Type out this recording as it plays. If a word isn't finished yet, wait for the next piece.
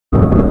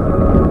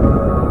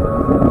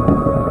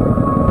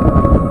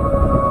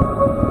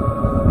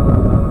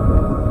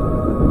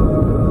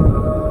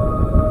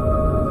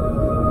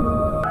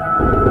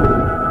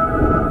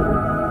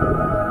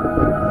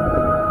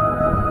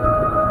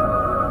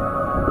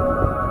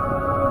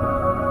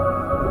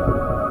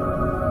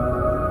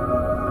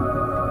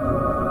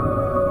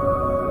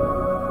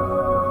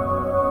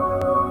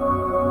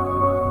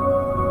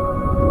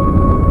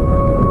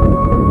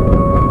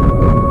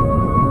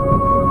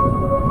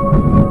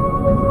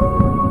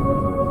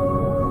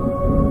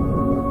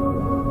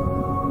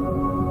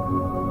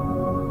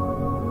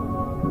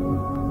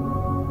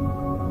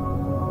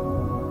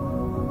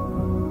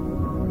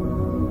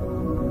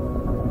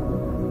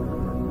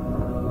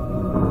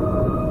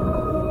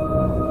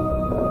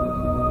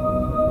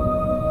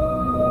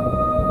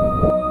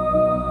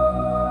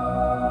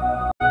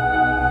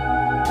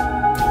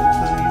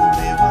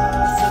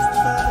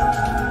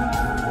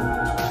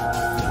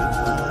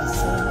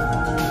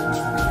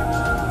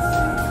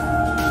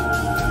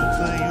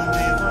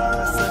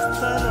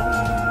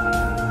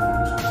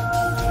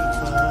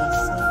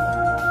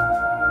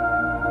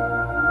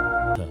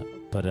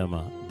പരമ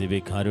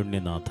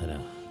ദിവ്യകാരുണ്യനാഥന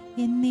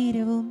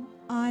എന്നേരവും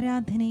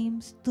ആരാധനയും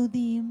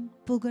സ്തുതിയും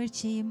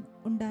പുകഴ്ചയും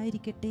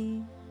ഉണ്ടായിരിക്കട്ടെ.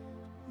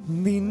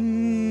 നിന്നോടൻ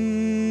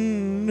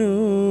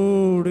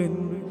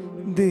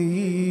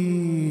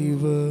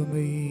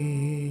ദൈവമേ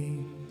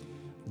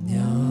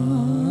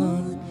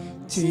ഞാൻ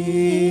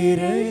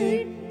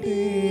ചേരട്ടെ,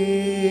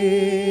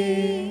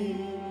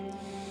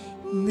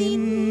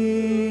 നിൻ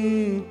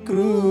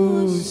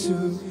ക്രൂശു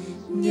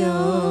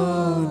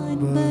ഞാൻ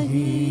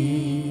വഹിച്ചെന്നാലുമേ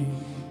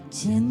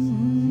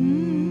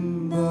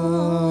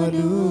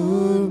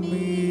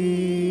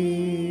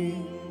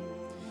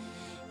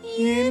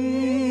എൻ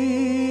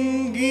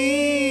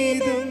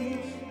ഗീതം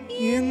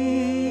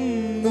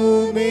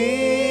എന്നുമേ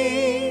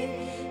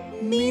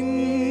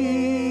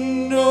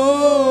നിന്നോടൻ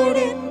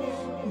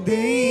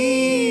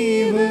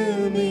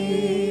ദൈവമേ,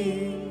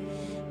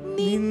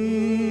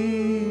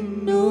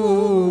 നിന്നോടൻ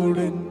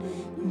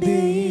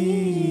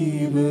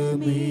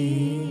ദൈവമേ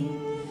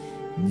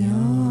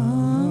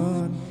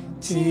ഞാൻ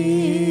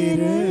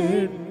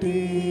ചേരട്ടെ.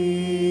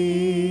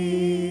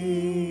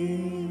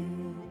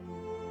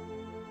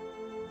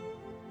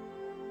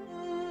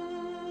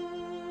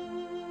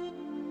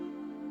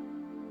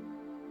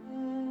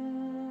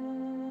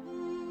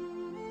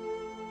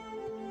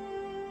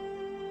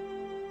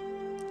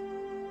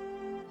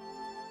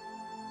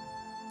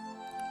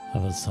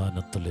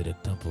 അവസാനത്തുള്ള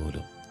രക്തം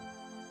പോലും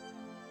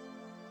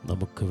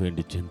നമുക്ക്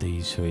വേണ്ടി ചിന്ത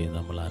ഈശോയെ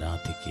നമ്മൾ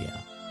ആരാധിക്കുക.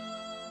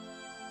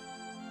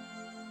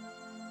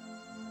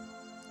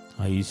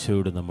 ആ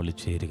ഈശോയോട് നമ്മൾ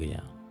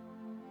ചേരുകയാണ്.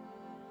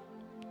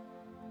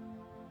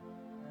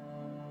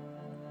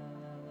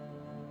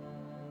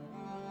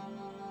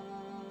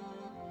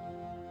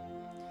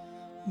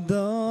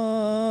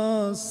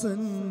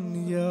 ദാസൻ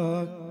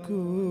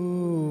യാക്കോബെ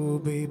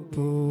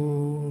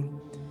പോൽ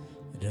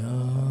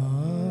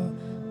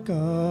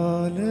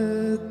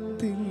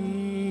കാലത്തിൽ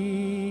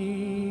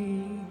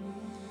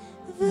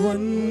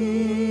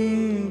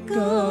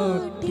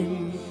വൻകാട്ടിൽ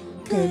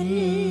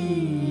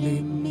കല്ലിന്മേൽ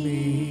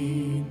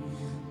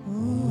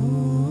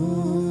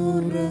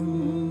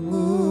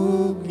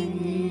ഉറങ്ങുകിൽ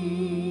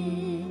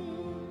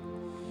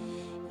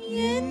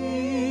എൻ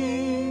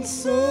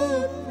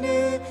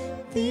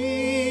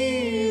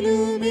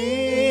സ്വപ്നത്തിലുമേ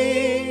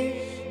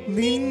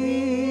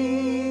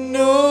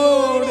നിന്നോടൻ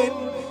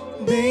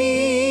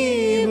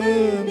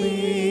ദൈവമേ,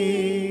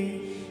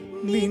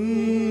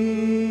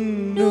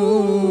 നിന്നോടൻ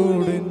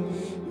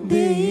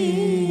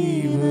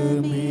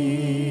ദൈവമേ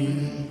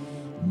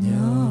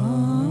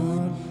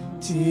ഞാൻ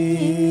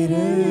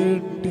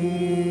ചേരട്ടെ,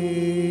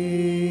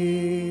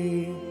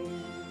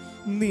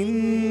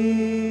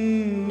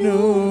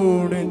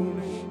 നിന്നോടൻ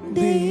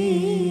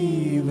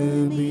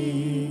ദൈവമേ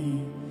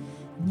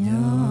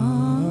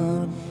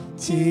ഞാൻ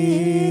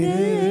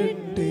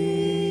ചേരട്ടെ.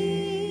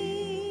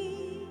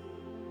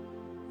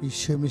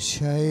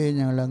 ഈശോമിശിഹായെ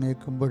ഞങ്ങൾ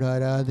അങ്ങേക്കുമ്പോൾ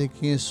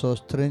ആരാധിക്കുകയും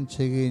സ്തോത്രം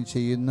ചെയ്യുകയും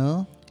ചെയ്യുന്നു.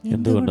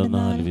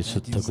 എന്തുകൊണ്ടെന്നാൽ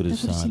വിശുദ്ധ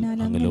കുരിശാൽ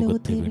അങ്ങ്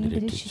ലോകത്തെ വേണ്ടി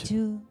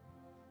രക്ഷിച്ചു.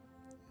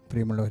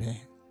 പ്രിയമുള്ളവരെ,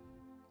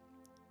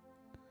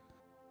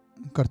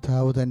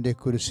 കർത്താവ് തൻ്റെ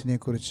കുരിശിനെ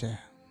കുറിച്ച്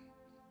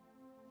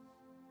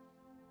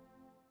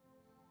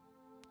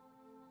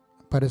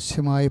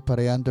പരസ്യമായി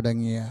പറയാൻ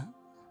തുടങ്ങിയ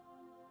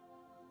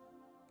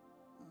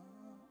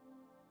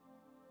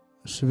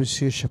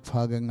സുവിശേഷ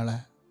ഭാഗങ്ങൾ,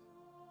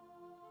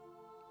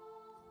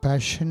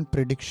 പാഷൻ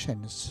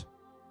പ്രിഡിക്ഷൻസ്,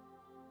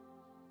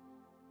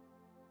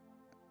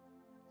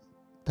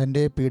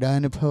 തൻ്റെ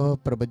പീഡാനുഭവ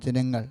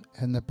പ്രവചനങ്ങൾ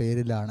എന്ന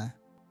പേരിലാണ്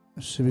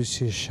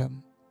സുവിശേഷം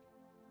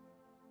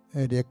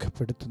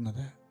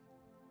രേഖപ്പെടുത്തുന്നത്.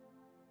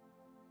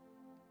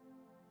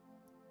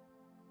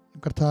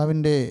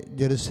 കർത്താവിൻ്റെ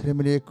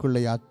ജെറുസലേമിലേക്കുള്ള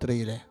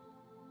യാത്രയിൽ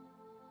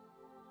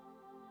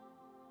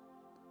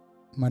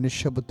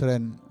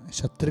മനുഷ്യപുത്രൻ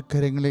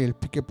ശത്രുക്കരങ്ങളെ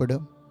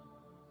ഏൽപ്പിക്കപ്പെടും.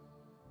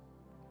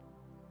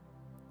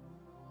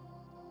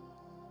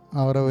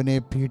 അവർ അവനെ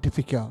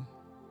പീഡിപ്പിക്കാം,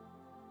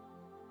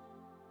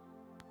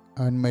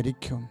 അവൻ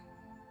മരിക്കും,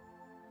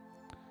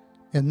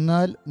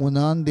 എന്നാൽ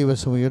മൂന്നാം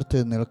ദിവസം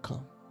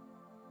ഉയർത്തെഴുന്നേൽക്കാം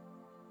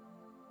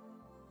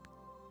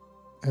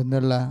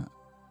എന്നുള്ള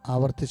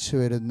ആവർത്തിച്ചു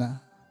വരുന്ന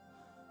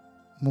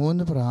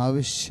 3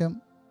 പ്രാവശ്യം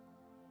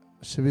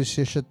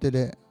സുവിശേഷത്തിൽ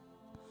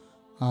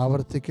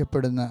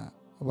ആവർത്തിക്കപ്പെടുന്ന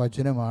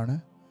വചനമാണ്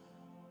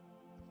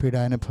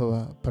പീഡാനുഭവ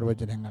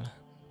പ്രവചനങ്ങൾ.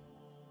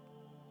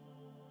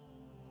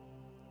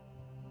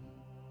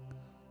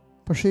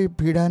 പക്ഷേ ഈ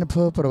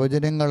പീഡാനുഭവ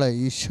പ്രവചനങ്ങൾ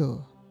ഈശോ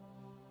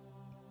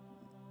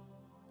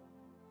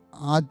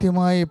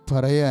ആദ്യമായി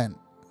പറയാൻ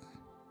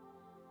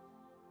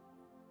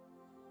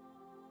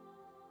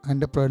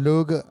അതിൻ്റെ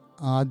പ്രലോഗ്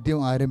ആദ്യം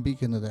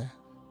ആരംഭിക്കുന്നത്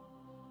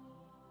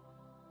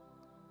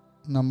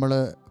നമ്മൾ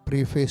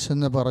പ്രീഫേസ്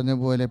എന്ന് പറഞ്ഞ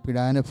പോലെ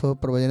പീഡാനുഭവ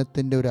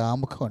പ്രവചനത്തിൻ്റെ ഒരു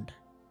ആമുഖമുണ്ട്.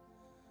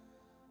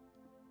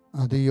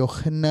 അത്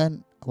യോഹന്നാൻ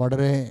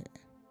വളരെ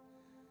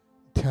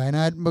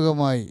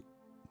ധ്യാനാത്മകമായി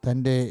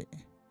തൻ്റെ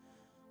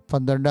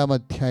 12-ാം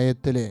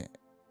അധ്യായത്തിൽ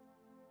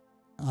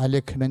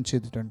ആലേഖനം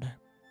ചെയ്തിട്ടുണ്ട്.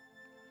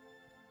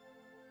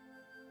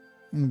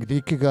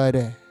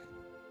 ഗ്രീക്കുകാര്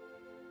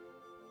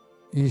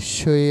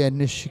ഈശോയെ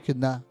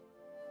അന്വേഷിക്കുന്ന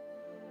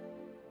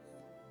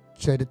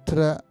ചരിത്ര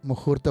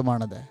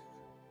മുഹൂർത്തമാണത്.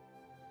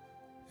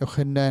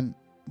 യോഹന്നാൻ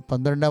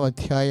 12-ാം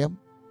അധ്യായം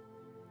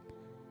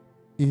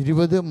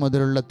 20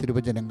 മുതലുള്ള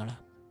തിരുവചനങ്ങൾ.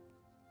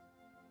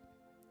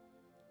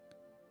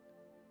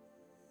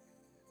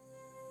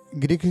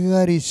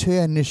 ഗ്രീക്കുകാർ ഈശോയെ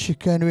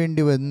അന്വേഷിക്കാൻ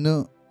വേണ്ടി വന്നു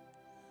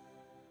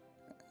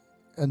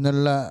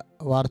എന്നുള്ള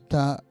വാർത്ത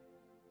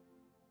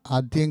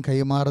ആദ്യം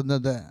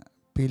കൈമാറുന്നത്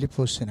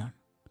പീലിപ്പോസിനാണ്.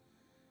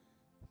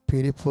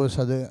 പീലിപ്പോസ്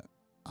അത്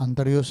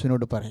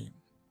അന്ത്രയോസിനോട് പറയും.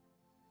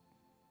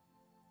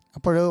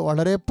 അപ്പോൾ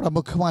വളരെ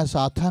പ്രമുഖമായ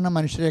സാധാരണ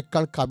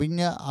മനുഷ്യരെക്കാൾ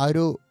കവിഞ്ഞ ആ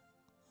ഒരു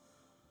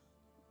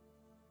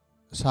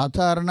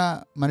സാധാരണ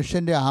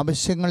മനുഷ്യൻ്റെ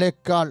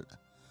ആവശ്യങ്ങളെക്കാൾ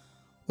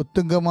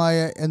ഉത്തുംഗമായ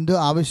എന്തോ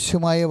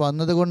ആവശ്യമായി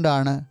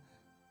വന്നതുകൊണ്ടാണ്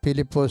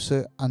ഫിലിപ്പോസ്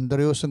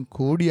അന്ത്രയോസും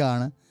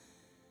കൂടിയാണ്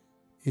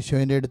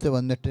ഈശോൻ്റെ അടുത്ത്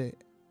വന്നിട്ട്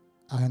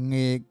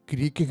അങ്ങയെ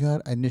ഗ്രീക്കുകാർ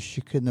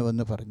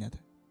അന്വേഷിക്കുന്നുവെന്ന് പറഞ്ഞത്.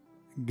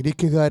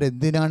 ഗ്രീക്കുകാർ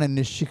എന്തിനാണ്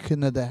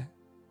അന്വേഷിക്കുന്നത്,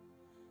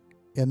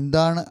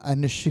 എന്താണ്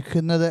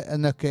അന്വേഷിക്കുന്നത്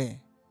എന്നൊക്കെ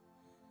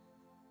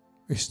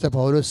വിശുദ്ധ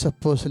പൗലോസ്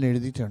അപ്പോസ്തലൻ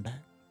എഴുതിയിട്ടുണ്ട്.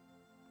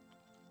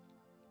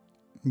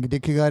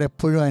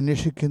 ഗ്രീക്കുകാരെപ്പോഴും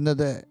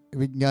അന്വേഷിക്കുന്നത്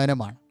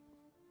വിജ്ഞാനമാണ്.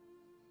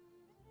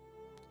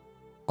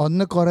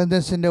 1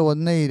 കൊരിന്ത്യൻസിൻ്റെ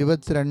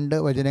 1:22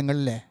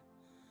 വചനങ്ങളിലെ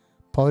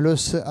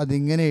പൗലോസ്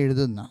അതിങ്ങനെ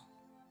എഴുതുന്ന,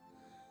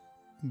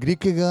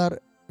 ഗ്രീക്കുകാർ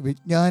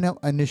വിജ്ഞാനം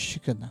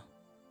അന്വേഷിക്കുന്നു,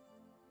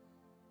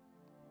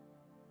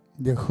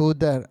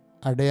 യഹൂദർ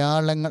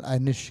അടയാളങ്ങൾ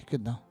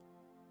അന്വേഷിക്കുന്നു.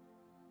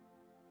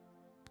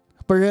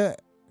 അപ്പോൾ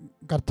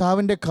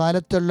കർത്താവിൻ്റെ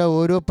കാലത്തുള്ള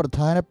ഓരോ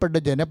പ്രധാനപ്പെട്ട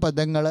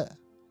ജനപദങ്ങൾ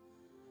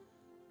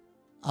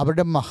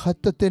അവരുടെ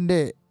മഹത്വത്തിൻ്റെ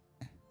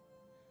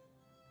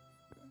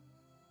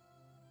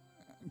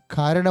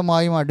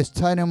കാരണമായും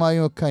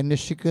അടിസ്ഥാനമായും ഒക്കെ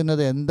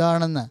അന്വേഷിക്കുന്നത്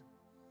എന്താണെന്ന്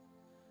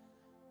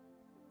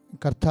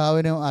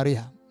കർത്താവിനും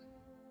അറിയാം.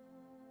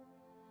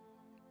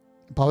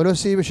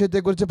 പൗലോസ് ഈ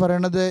വിഷയത്തെക്കുറിച്ച്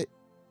പറയണത്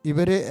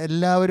ഇവർ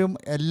എല്ലാവരും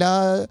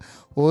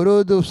ഓരോ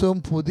ദിവസവും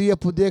പുതിയ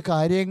പുതിയ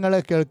കാര്യങ്ങൾ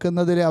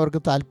കേൾക്കുന്നതിൽ അവർക്ക്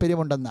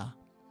താല്പര്യമുണ്ടെന്നാണ്.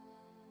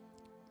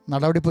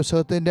 നടപടി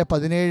പുസ്തകത്തിൻ്റെ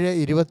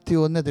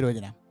 17:21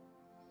 തിരുവചനം.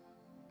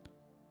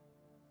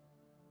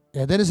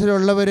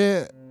 ഏതനുസരിച്ചുള്ളവർ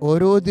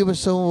ഓരോ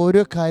ദിവസവും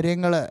ഓരോ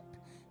കാര്യങ്ങൾ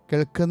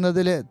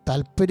കേൾക്കുന്നതിൽ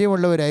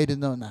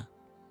താല്പര്യമുള്ളവരായിരുന്നു എന്ന്.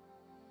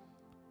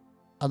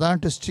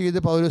 അതാണ് ടെസ്റ്റ് ചെയ്ത്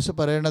പൗലോസ്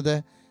പറയണത്.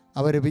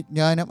 അവർ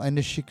വിജ്ഞാനം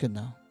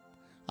അന്വേഷിക്കുന്നു,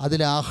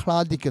 അതിൽ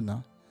ആഹ്ലാദിക്കുന്നു.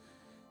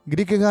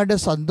 ഗ്രീക്കുകാരുടെ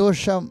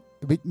സന്തോഷം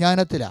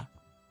വിജ്ഞാനത്തിലാണ്,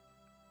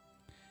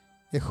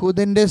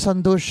 യഹൂദൻ്റെ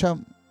സന്തോഷം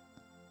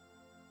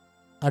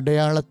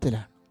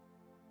അടയാളത്തിലാണ്.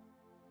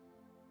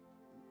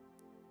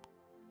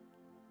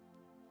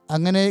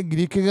 അങ്ങനെ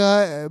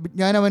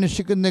വിജ്ഞാനം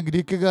അന്വേഷിക്കുന്ന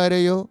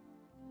ഗ്രീക്കുകാരെയോ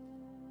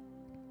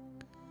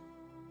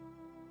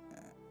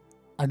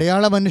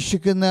അടയാളം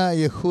അന്വേഷിക്കുന്ന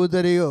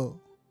യഹൂദരെയോ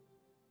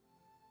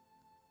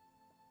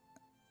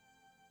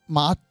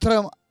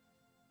മാത്രം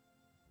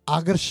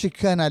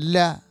ആകർഷിക്കാനല്ല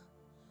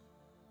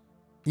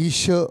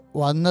ഈശോ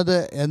വന്നത്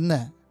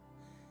എന്ന്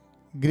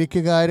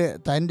ഗ്രീക്കുകാർ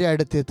തൻ്റെ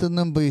അടുത്ത് എത്തുന്ന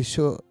മുമ്പ്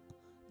ഈശോ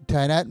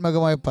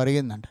ധ്യാനാത്മകമായി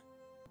പറയുന്നുണ്ട്.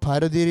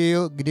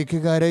 ഭാരതീയരെയോ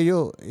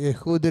ഗ്രീക്കുകാരെയോ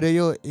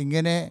യഹൂദരെയോ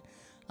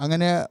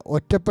അങ്ങനെ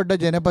ഒറ്റപ്പെട്ട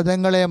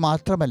ജനപദങ്ങളെ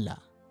മാത്രമല്ല,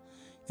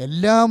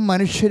 എല്ലാ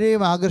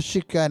മനുഷ്യരെയും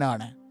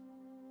ആകർഷിക്കാനാണ്.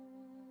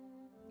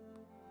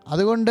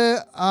 അതുകൊണ്ട്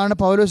ആണ്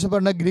പൗലോസ്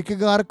പറഞ്ഞ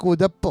ഗ്രീക്കുകാർക്ക്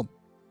ഉദപ്പും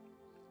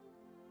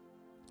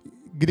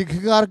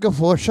ഗ്രീക്കുകാർക്ക്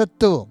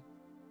ഭോഷത്വവും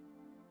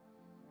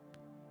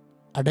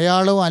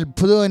അടയാളവും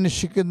അത്ഭുതവും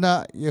അന്വേഷിക്കുന്ന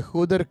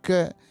യഹൂദർക്ക്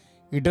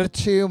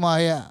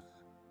ഇടർച്ചയുമായ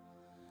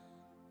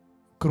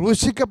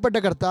ക്രൂശിക്കപ്പെട്ട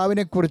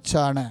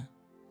കർത്താവിനെക്കുറിച്ചാണ്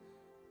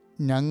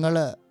ഞങ്ങൾ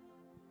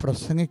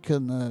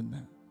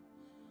പ്രസംഗിക്കുന്നതെന്ന്.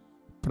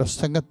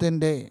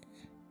 പ്രസംഗത്തിൻ്റെ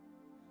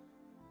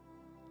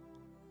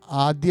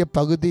ആദ്യ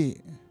പകുതി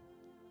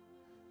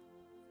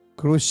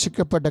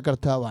ക്രൂശിക്കപ്പെട്ട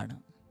കർത്താവാണ്.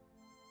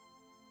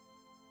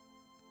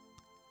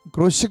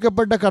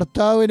 ക്രൂശിക്കപ്പെട്ട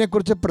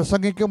കർത്താവിനെക്കുറിച്ച്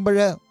പ്രസംഗിക്കുമ്പോൾ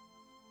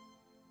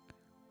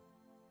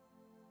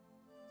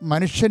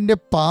മനുഷ്യൻ്റെ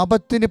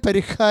പാപത്തിന്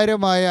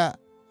പരിഹാരമായ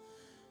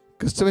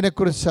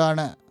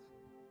ക്രിസ്തുവിനെക്കുറിച്ചാണ്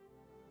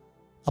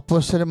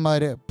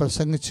അപ്പോസ്തലന്മാർ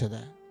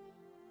പ്രസംഗിച്ചത്.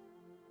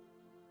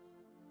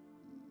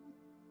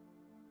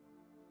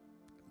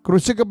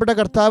 ക്രൂശിക്കപ്പെട്ട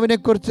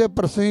കർത്താവിനെക്കുറിച്ച്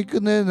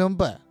പ്രസംഗിക്കുന്നതിന്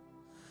മുമ്പ്,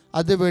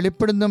 അത്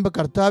വെളിപ്പെടുന്ന മുമ്പ്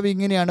കർത്താവ്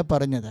ഇങ്ങനെയാണ്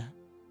പറഞ്ഞത്.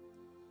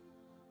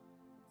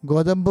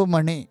 ഗോതമ്പ്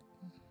മണി,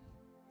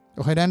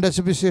 യോഹന്നാന്റെ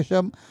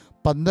സുവിശേഷം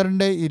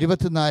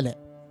 12:24,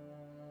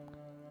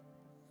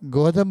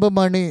 ഗോതമ്പ്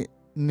മണി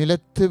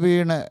നിലത്ത്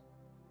വീണ്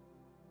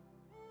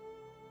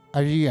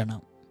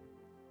അഴിയണം,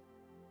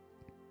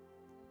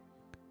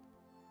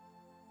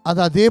 അത്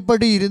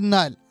അതേപടി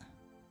ഇരുന്നാൽ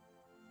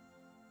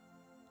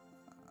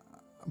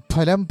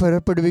ഫലം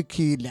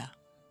പുറപ്പെടുവിക്കുകയില്ല.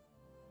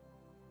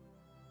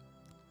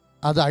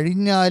 അത്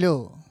അഴിഞ്ഞാലോ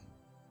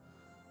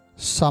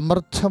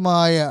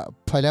സമർത്ഥമായ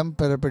ഫലം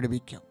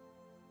പുറപ്പെടുവിക്കും.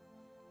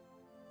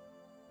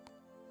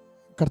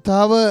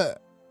 കർത്താവ്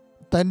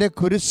തൻ്റെ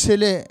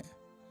കുരിശിൽ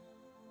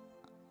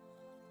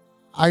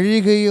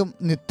അഴിയുകയും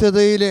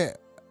നിത്യതയിൽ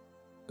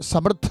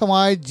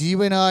സമർത്ഥമായ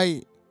ജീവനായി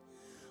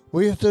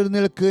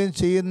ഉയർത്തെഴുന്നേൽക്കുകയും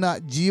ചെയ്യുന്ന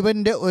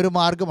ജീവൻ്റെ ഒരു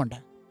മാർഗമുണ്ട്.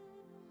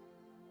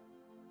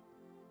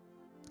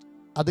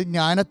 അത്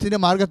ജ്ഞാനത്തിൻ്റെ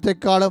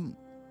മാർഗത്തെക്കാളും,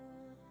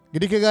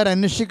 ഗ്രീക്കുകാർ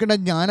അന്വേഷിക്കുന്ന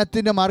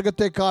ജ്ഞാനത്തിൻ്റെ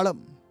മാർഗത്തെക്കാളും,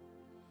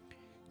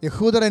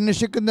 യഹൂദർ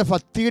അന്വേഷിക്കുന്ന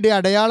ഭക്തിയുടെ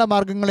അടയാള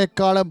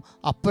മാർഗങ്ങളെക്കാളും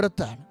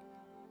അപ്പുറത്താണ്.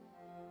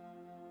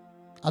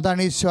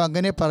 അതാണ് ഈശോ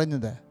അങ്ങനെ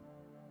പറഞ്ഞത്.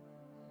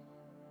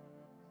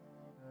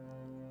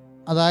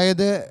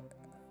 അതായത്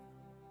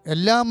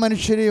എല്ലാ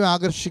മനുഷ്യരെയും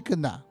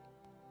ആകർഷിക്കുന്ന,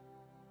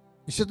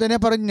 ഈശോ തന്നെ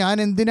പറഞ്ഞു, ഞാൻ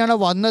എന്തിനാണ്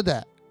വന്നത്?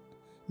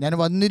 ഞാൻ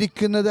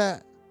വന്നിരിക്കുന്നത്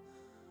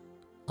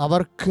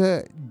അവർക്ക്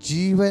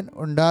ജീവൻ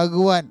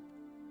ഉണ്ടാകുവാൻ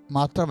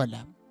മാത്രമല്ല,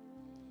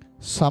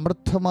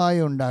 സമർത്ഥമായി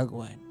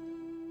ഉണ്ടാകുവാൻ.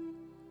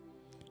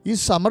 ഈ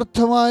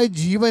സമർത്ഥമായ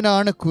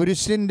ജീവനാണ്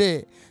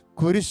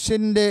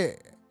കുരിശിൻ്റെ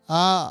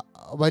ആ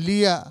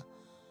വലിയ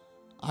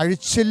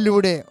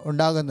അഴിച്ചിലൂടെ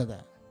ഉണ്ടാകുന്നത്.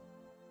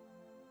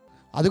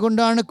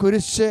 അതുകൊണ്ടാണ്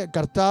കുരിശ്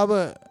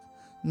കർത്താവ്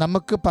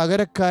നമുക്ക്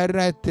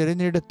പകരക്കാരനായി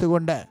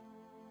തിരഞ്ഞെടുത്തുകൊണ്ട്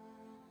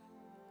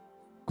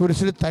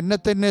കുരിശിൽ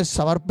തന്നെ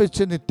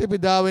സമർപ്പിച്ച്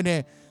നിത്യപിതാവിനെ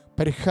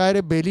പരിഹാര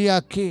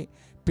ബലിയാക്കി,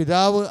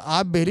 പിതാവ് ആ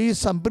ബലി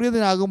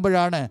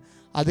സംപ്രീതനാകുമ്പോഴാണ്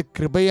അത്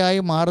കൃപയായി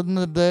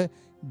മാറുന്നത്,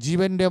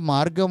 ജീവൻ്റെ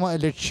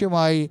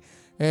ലക്ഷ്യമായി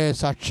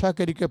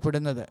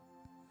സാക്ഷാത്കരിക്കപ്പെടുന്നത്.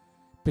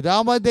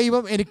 പിതാവായ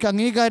ദൈവം എനിക്ക്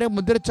അംഗീകാരം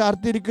മുദ്ര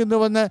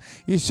ചാർത്തിയിരിക്കുന്നുവെന്ന്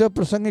ഈശോ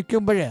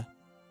പ്രസംഗിക്കുമ്പോൾ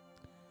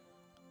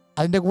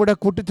അതിൻ്റെ കൂടെ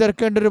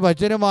കൂട്ടിച്ചേർക്കേണ്ട ഒരു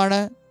വചനമാണ്,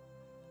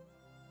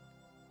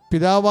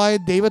 പിതാവായ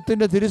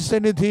ദൈവത്തിൻ്റെ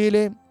തിരുസന്നിധിയിൽ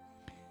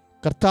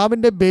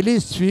കർത്താവിൻ്റെ ബലി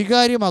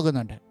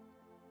സ്വീകാര്യമാകുന്നുണ്ട്.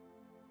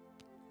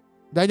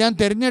 ഇതാ ഞാൻ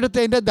തിരഞ്ഞെടുത്ത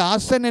എൻ്റെ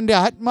ദാസൻ, എൻ്റെ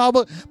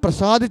ആത്മാവ്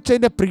പ്രസാദിച്ച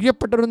എൻ്റെ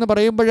പ്രിയപ്പെട്ടവരെന്ന്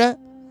പറയുമ്പോൾ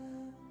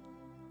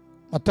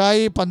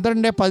മത്തായി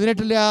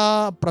 12:18 ആ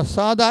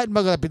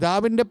പ്രസാദാത്മകത,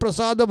 പിതാവിൻ്റെ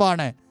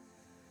പ്രസാദമാണ്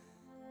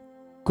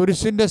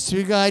കുരിശിൻ്റെ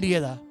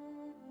സ്വീകാര്യത.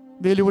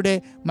 ഇതിലൂടെ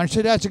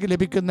മനുഷ്യരാശിക്ക്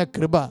ലഭിക്കുന്ന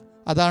കൃപ,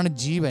 അതാണ്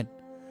ജീവൻ.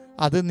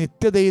 അത്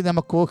നിത്യതയിൽ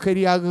നമുക്ക്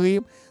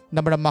ഓഹരിയാകുകയും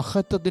നമ്മുടെ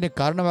മഹത്വത്തിന്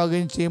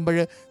കാരണമാകുകയും ചെയ്യുമ്പോൾ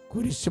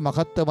കുരിശ്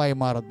മഹത്വമായി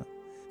മാറുന്നു.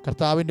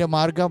 കർത്താവിൻ്റെ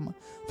മാർഗം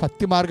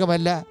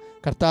ഭക്തിമാർഗമല്ല,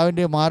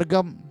 കർത്താവിൻ്റെ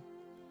മാർഗം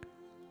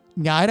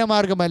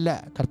ജ്ഞാനമാർഗമല്ല,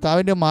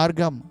 കർത്താവിൻ്റെ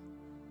മാർഗം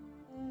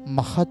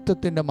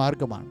മഹത്വത്തിൻ്റെ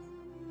മാർഗമാണ്.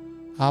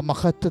 ആ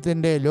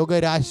മഹത്വത്തിൻ്റെ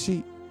ലോകരാശി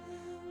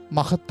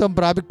മഹത്വം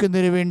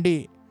പ്രാപിക്കുന്നതിന് വേണ്ടി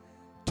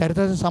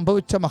ചരിത്രത്തിൽ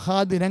സംഭവിച്ച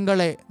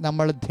മഹാദിനങ്ങളെ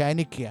നമ്മൾ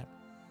ധ്യാനിക്കുകയാണ്.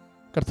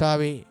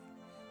 കർത്താവേ,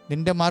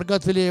 നിൻ്റെ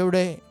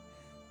മാർഗത്തിലൂടെ,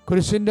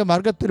 കുരിശിൻ്റെ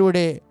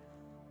മാർഗത്തിലൂടെ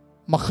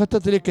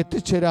മഹത്വത്തിലേക്ക്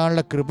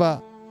എത്തിച്ചേരാനുള്ള കൃപ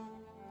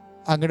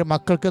അങ്ങയുടെ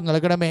മക്കൾക്ക്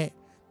നൽകണമേ.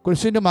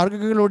 കുരിശിൻ്റെ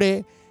മാർഗങ്ങളിലൂടെ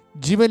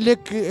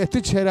ജീവനിലേക്ക്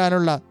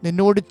എത്തിച്ചേരാനുള്ള,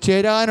 നിന്നോട്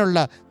ചേരാനുള്ള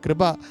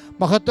കൃപ,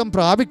 മഹത്വം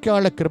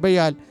പ്രാപിക്കാനുള്ള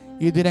കൃപയാൽ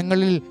ഈ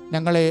ദിനങ്ങളിൽ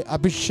ഞങ്ങളെ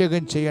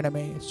അഭിഷേകം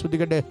ചെയ്യണമേ.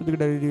 സ്തുതിക്കട്ടെ,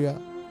 സ്തുതിക്കട്ടെ.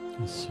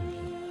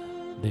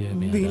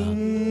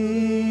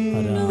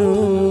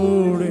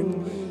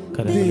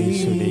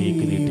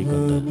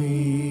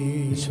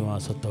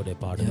 വിശ്വാസത്തോടെ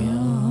പാടുക.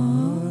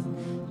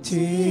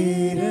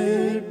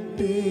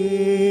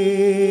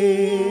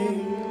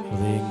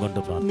 ഹൃദയം കൊണ്ട്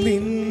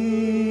പ്രാർത്ഥിക്കും.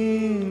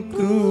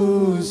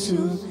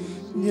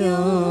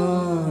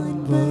 ഞാൻ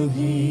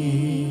വഹിച്ചെന്നാലുമേ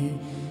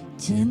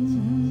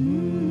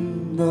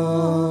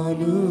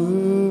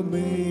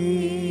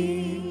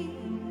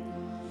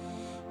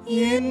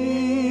എൻ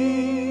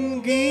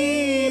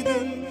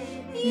ഗീതം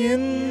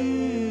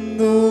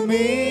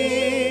എന്നുമേ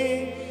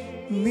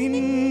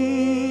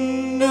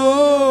നിന്നോട്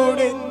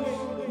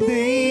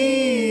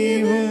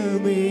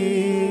ദൈവമേ,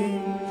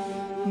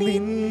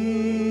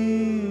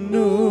 നിന്നോട്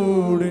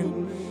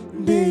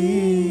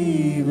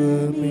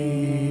ദൈവമേ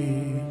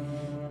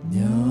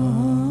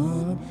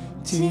ഞാൻ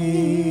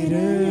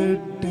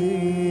ചേരട്ടെ.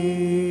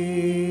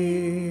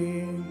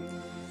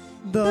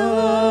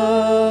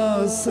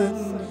 ദാസൻ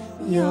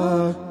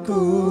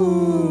യാക്കോബെ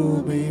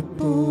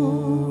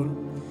പോൽ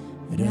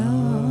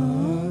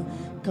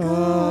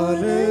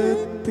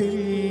കാലത്തിൽ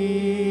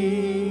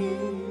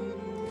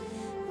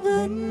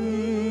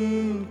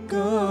വൻകാട്ടിൽ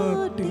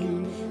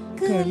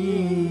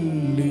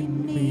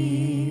കല്ലിന്മേൽ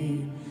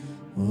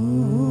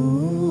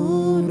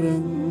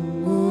ഓരങ്ങുകിൽ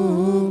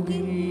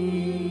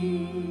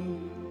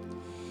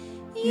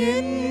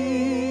എൻ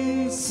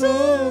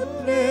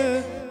സ്വപ്നത്തിലുമേ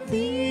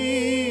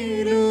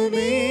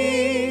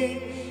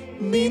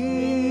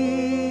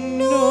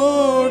നിന്നോടൻ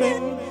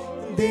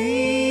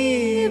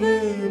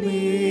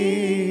ദൈവമേ,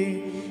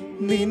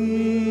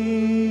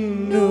 നിന്നോടൻ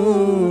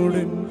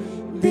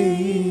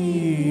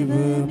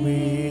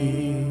ദൈവമേ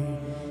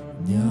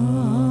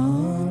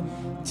ഞാൻ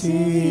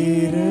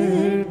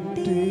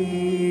ചേരട്ടെ.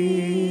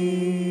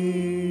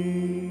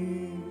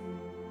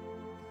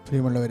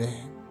 പ്രിയമുള്ളവരെ,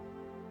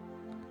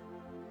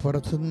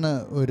 പുറത്തുനിന്ന്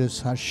ഒരു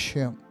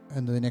സാക്ഷ്യം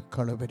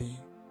എന്നതിനേക്കാളുപരി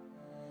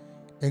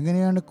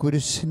എങ്ങനെയാണ്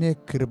കുരിശിനെ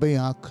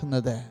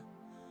കൃപയാക്കുന്നത്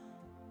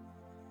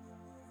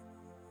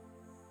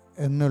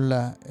എന്നുള്ള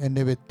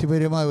എൻ്റെ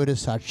വ്യക്തിപരമായ ഒരു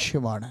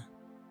സാക്ഷ്യമാണ്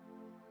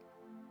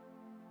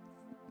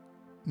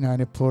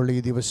ഞാനിപ്പോൾ ഈ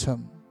ദിവസം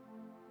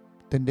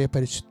എൻ്റെ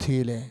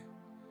പരിശുദ്ധിയിലെ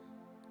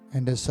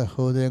എൻ്റെ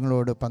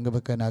സഹോദരങ്ങളോട്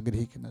പങ്കുവെക്കാൻ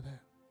ആഗ്രഹിക്കുന്നത്.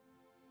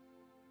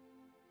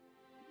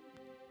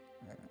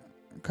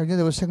 കഴിഞ്ഞ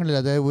ദിവസങ്ങളിൽ,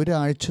 അതായത്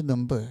ഒരാഴ്ച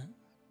മുമ്പ്,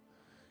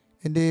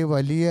 എൻ്റെ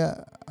വലിയ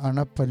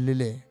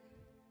അണപ്പല്ലിലെ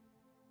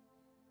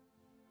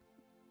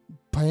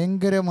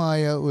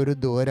ഭയങ്കരമായ ഒരു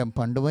ദൂരം,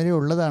 പണ്ട് വരെ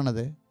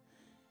ഉള്ളതാണത്,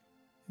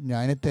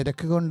 ഞാൻ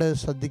തിരക്ക് കൊണ്ട്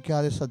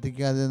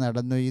ശ്രദ്ധിക്കാതെ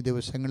നടന്നു. ഈ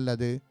ദിവസങ്ങളിൽ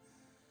അത്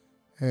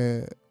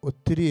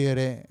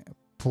ഒത്തിരിയേറെ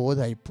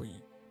പോതായിപ്പോയി.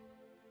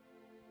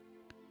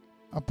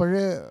 അപ്പോൾ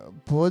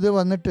പോത്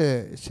വന്നിട്ട്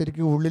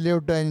ശരിക്കും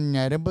ഉള്ളിലോട്ട്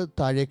ഞരമ്പ്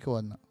താഴേക്ക്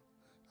വന്നു.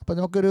 അപ്പോൾ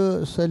നമുക്കൊരു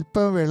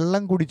സ്വല്പം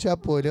വെള്ളം കുടിച്ചാൽ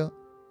പോലും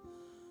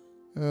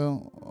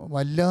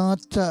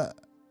വല്ലാത്ത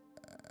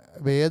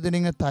വേദന,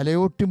 ഇങ്ങനെ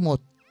തലയോട്ടി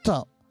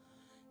മൊത്തം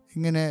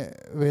ഇങ്ങനെ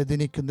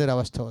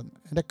വേദനിക്കുന്നൊരവസ്ഥ വന്നു.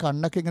 എൻ്റെ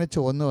കണ്ണൊക്കെ ഇങ്ങനെ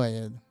ചുവന്നു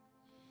പോയായിരുന്നു.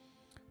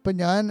 അപ്പം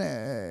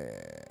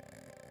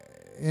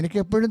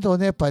എനിക്കെപ്പോഴും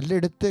തോന്നിയ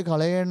പല്ലെടുത്ത്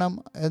കളയണം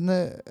എന്ന്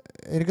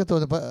എനിക്ക്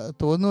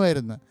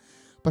തോന്നുമായിരുന്നു.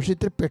 പക്ഷേ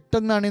ഇത്തിരി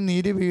പെട്ടെന്നാണ്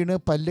നീര് വീണ്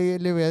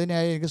പല്ലിൽ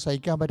വേദനയായി എനിക്ക്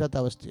സഹിക്കാൻ പറ്റാത്ത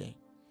അവസ്ഥയായി.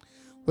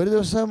 ഒരു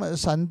ദിവസം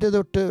സന്ധ്യ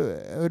തൊട്ട്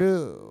ഒരു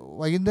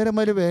വൈകുന്നേരം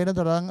വരെ വേദന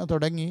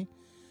തുടങ്ങി.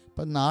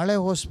 അപ്പം നാളെ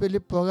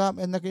ഹോസ്പിറ്റലിൽ പോകാം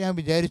എന്നൊക്കെ ഞാൻ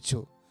വിചാരിച്ചു.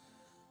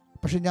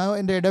 പക്ഷെ ഞാൻ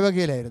എൻ്റെ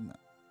ഇടവകയിലായിരുന്നു.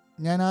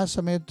 ഞാൻ ആ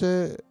സമയത്ത്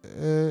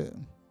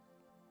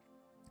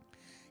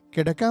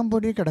കിടക്കാൻ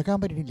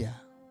പറ്റിയില്ല.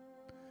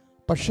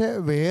 പക്ഷേ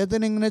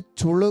വേദന ഇങ്ങനെ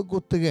ചുള്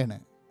കുത്തുകയാണ്.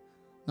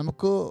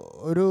 നമുക്ക്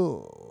ഒരു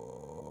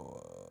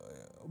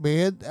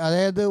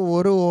അതായത്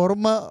ഒരു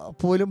ഓർമ്മ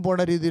പോലും പോണ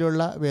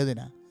രീതിയിലുള്ള വേദന.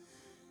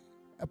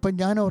 അപ്പം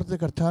ഞാൻ ഓർത്ത്,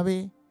 കർത്താവേ,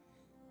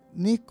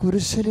 നീ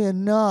കുരിശിൽ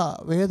എന്നാ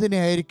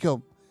വേദനയായിരിക്കും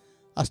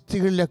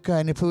അസ്ഥികളിലൊക്കെ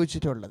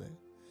അനുഭവിച്ചിട്ടുള്ളത്.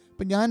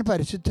 അപ്പം ഞാൻ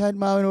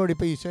പരിശുദ്ധാത്മാവിനോട്,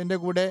 ഇപ്പോൾ ഈശോൻ്റെ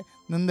കൂടെ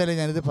നിന്നല്ലേ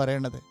ഞാനിത്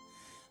പറയണത്.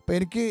 അപ്പോൾ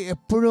എനിക്ക്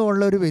എപ്പോഴും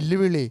ഉള്ളൊരു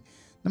വെല്ലുവിളി,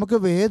 നമുക്ക്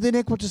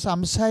വേദനയെക്കുറിച്ച്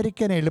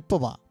സംസാരിക്കാൻ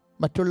എളുപ്പമാണ്.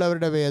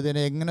 മറ്റുള്ളവരുടെ വേദന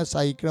എങ്ങനെ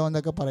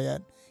സഹിക്കണമെന്നൊക്കെ പറയാൻ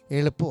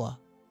എളുപ്പമാണ്.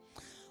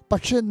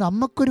 പക്ഷെ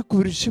നമുക്കൊരു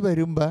കുരിശ്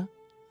വരുമ്പോൾ,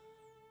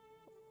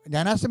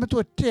 ഞാൻ ആ സമയത്ത്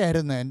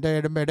ഒറ്റയായിരുന്നു, എൻ്റെ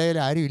ഇടയിൽ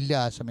ആരും ഇല്ല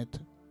ആ സമയത്ത്.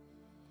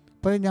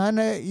 അപ്പോൾ ഞാൻ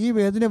ഈ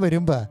വേദന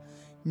വരുമ്പോൾ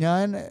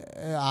ഞാൻ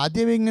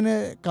ആദ്യം ഇങ്ങനെ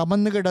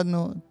കമന്ന്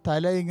കിടന്നു,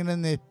 തല ഇങ്ങനെ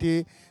നെറ്റി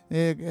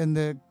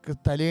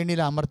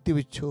തലേണിയിൽ അമർത്തി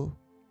വെച്ചു.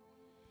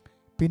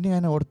 പിന്നെ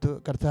ഞാൻ ഓർത്തു,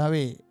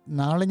 കർത്താവേ,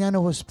 നാളെ ഞാൻ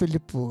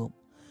ഹോസ്പിറ്റലിൽ പോകും.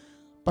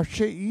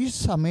 പക്ഷേ ഈ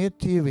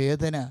സമയത്ത് ഈ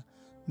വേദന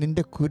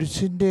നിൻ്റെ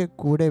കുരിശിൻ്റെ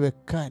കൂടെ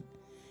വെക്കാൻ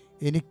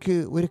എനിക്ക്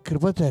ഒരു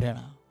കൃപ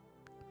തരണം.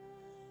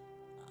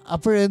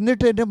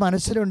 എന്നിട്ട് എൻ്റെ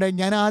മനസ്സിലുണ്ടായി,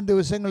 ഞാൻ ആ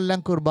ദിവസങ്ങളെല്ലാം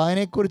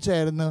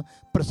കുർബാനയെക്കുറിച്ചായിരുന്നു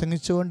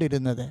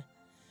പ്രസംഗിച്ചുകൊണ്ടിരുന്നത്.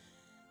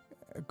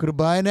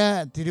 കുർബാന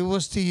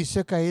തിരുവോസ്തി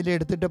ഈശോ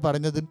കയ്യിലെടുത്തിട്ട്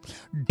പറഞ്ഞത്,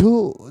 do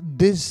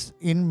this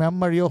in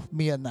memory of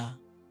me എന്നാ.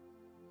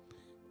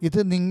 ഇത്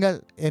നിങ്ങൾ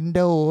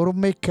എൻ്റെ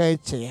ഓർമ്മയ്ക്കായി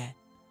ചെയ്യാൻ.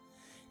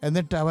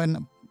 എന്നിട്ട് അവൻ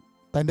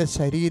തൻ്റെ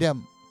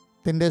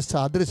ശരീരത്തിൻ്റെ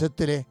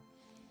സാദൃശ്യത്തിലെ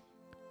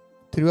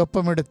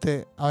തിരുവപ്പമെടുത്ത്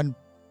അവൻ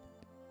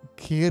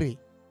കീറി.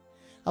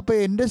 അപ്പോൾ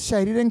എൻ്റെ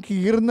ശരീരം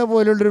കീറുന്ന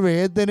പോലുള്ളൊരു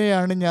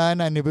വേദനയാണ് ഞാൻ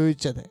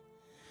അനുഭവിച്ചത്.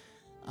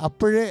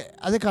 അപ്പോഴേ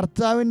അത്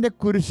കർത്താവിൻ്റെ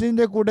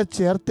കുരിശിൻ്റെ കൂടെ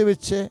ചേർത്ത്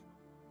വെച്ച്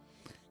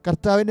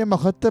കർത്താവിനെ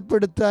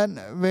മഹത്വപ്പെടുത്താൻ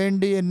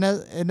വേണ്ടി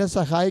എന്നെ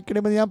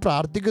സഹായിക്കണമെന്ന് ഞാൻ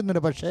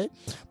പ്രാർത്ഥിക്കുന്നുണ്ട്. പക്ഷേ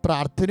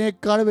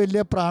പ്രാർത്ഥനയേക്കാൾ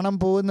വലിയ പ്രാണം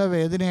പോകുന്ന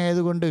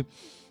വേദനയായതുകൊണ്ട്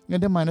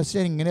എൻ്റെ മനസ്സ്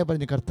ഞാൻ ഇങ്ങനെ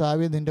പറഞ്ഞു,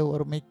 കർത്താവേ നിൻ്റെ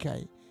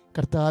ഓർമ്മയ്ക്കായി,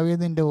 കർത്താവേ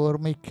നിൻ്റെ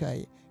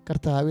ഓർമ്മയ്ക്കായി,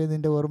 കർത്താവേ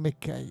നിൻ്റെ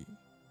ഓർമ്മയ്ക്കായി.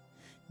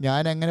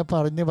 ഞാനങ്ങനെ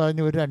പറഞ്ഞ്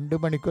ഒരു 2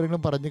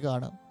 മണിക്കൂറെങ്കിലും പറഞ്ഞ്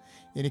കാണും.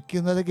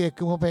 എനിക്കിന്നത്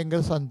കേൾക്കുമ്പോൾ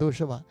ഭയങ്കര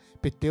സന്തോഷമാണ്.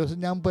 പിറ്റേ ദിവസം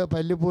ഞാൻ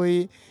പല്ല് പോയി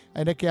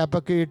അതിൻ്റെ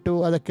ക്യാപ്പൊക്കെ ഇട്ടു,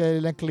 അതൊക്കെ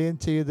എല്ലാം ക്ലീൻ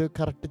ചെയ്ത്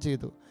കറക്റ്റ്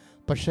ചെയ്തു.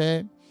 പക്ഷേ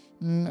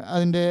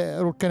അതിൻ്റെ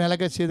റൂട്ട്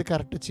കനാലൊക്കെ ചെയ്ത്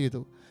കറക്റ്റ്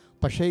ചെയ്തു.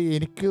 പക്ഷേ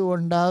എനിക്ക്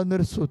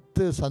ഉണ്ടാകുന്നൊരു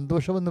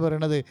സന്തോഷമെന്ന്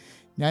പറയണത്,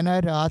 ഞാൻ ആ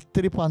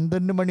രാത്രി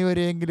 12 മണി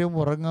വരെയെങ്കിലും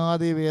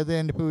ഉറങ്ങാതെ വേദന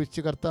അനുഭവിച്ച്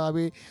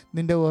കർത്താവേ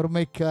നിൻ്റെ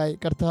ഓർമ്മയ്ക്കായി,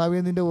 കർത്താവേ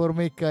നിൻ്റെ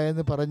ഓർമ്മയ്ക്കായി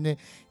എന്ന് പറഞ്ഞ്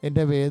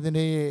എൻ്റെ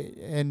വേദനയെ,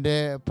 എൻ്റെ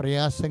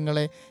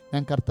പ്രയാസങ്ങളെ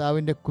ഞാൻ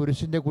കർത്താവിൻ്റെ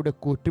കുരിശിൻ്റെ കൂടെ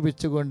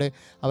കൂട്ടിവെച്ചുകൊണ്ട്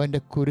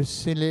അവൻ്റെ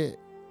കുരിശിൽ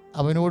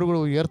അവനോടുകൂടെ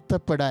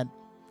ഉയർത്തപ്പെടാൻ,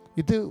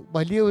 ഇത്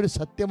വലിയ ഒരു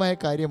സത്യമായ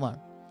കാര്യമാണ്.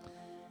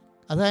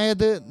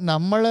 അതായത്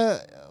നമ്മൾ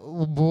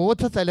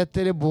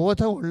ബോധതലത്തിൽ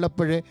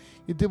ബോധമുള്ളപ്പോൾ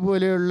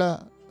ഇതുപോലെയുള്ള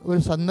ഒരു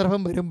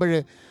സന്ദർഭം വരുമ്പോൾ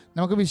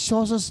നമുക്ക്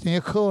വിശ്വാസം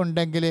സ്നേഹവും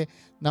ഉണ്ടെങ്കിൽ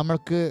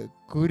നമ്മൾക്ക്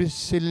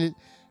കുരിശിൽ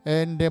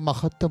എൻ്റെ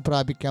മഹത്വം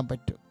പ്രാപിക്കാൻ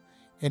പറ്റും.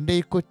 എൻ്റെ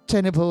ഈ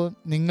കൊച്ചനുഭവം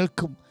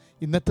നിങ്ങൾക്കും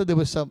ഇന്നത്തെ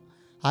ദിവസം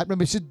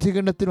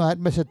ആത്മവിശുദ്ധീകരണത്തിനും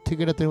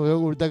ആത്മശുദ്ധീകരണത്തിനും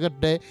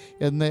ഉതകട്ടെ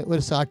എന്ന്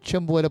ഒരു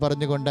സാക്ഷ്യം പോലെ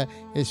പറഞ്ഞുകൊണ്ട്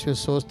യേശുവേ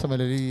സ്തോത്രം.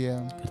 ഹല്ലേലൂയ.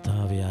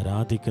 കർത്താവെ,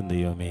 ആരാധിക്കുന്ന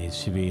ദൈവമേ,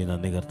 യേശുവേ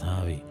നന്ദി.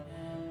 കർത്താവെ,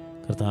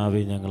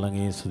 കർത്താവെ, ഞങ്ങൾ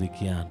അങ്ങയെ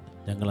സ്തുതിക്കാൻ,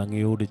 ഞങ്ങൾ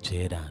അങ്ങയോട്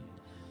ചേരാൻ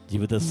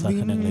ജീവിത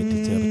സഹനങ്ങളെ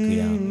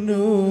ചേർക്കുകയാണ്.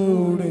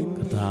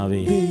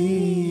 കർത്താവെ,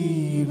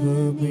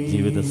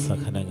 ജീവിത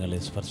സഹനങ്ങളെ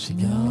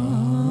സ്പർശിക്കാൻ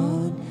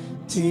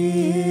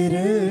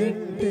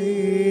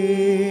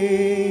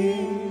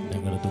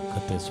ഞങ്ങളുടെ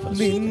ദുഃഖത്തെ സ്പർശിക്കണം.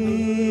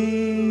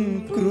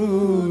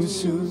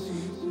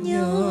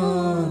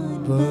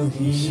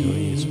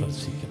 ഈശോയെ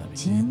സ്പർശിക്കണമേ.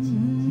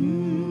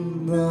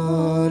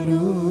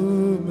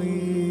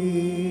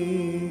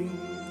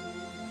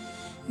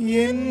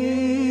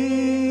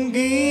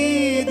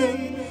 ഗീതം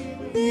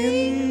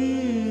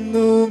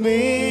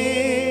എന്നുമേ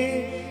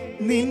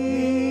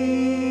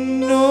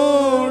നിന്നോടൻ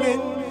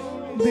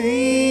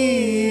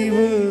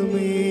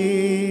ദൈവമേ,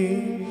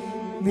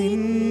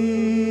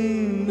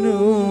 നിന്നോടൻ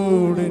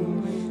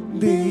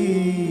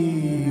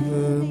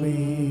ദൈവമേ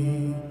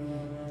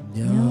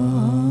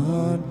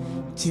ഞാൻ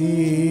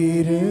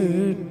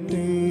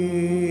ചേരട്ടെ.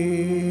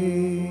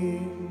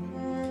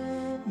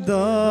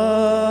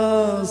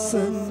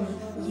 ദാസൻ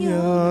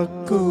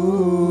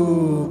യാക്കോബേ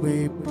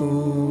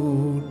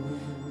പോൽ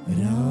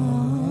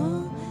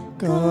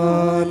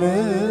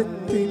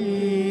കാലത്തിൽ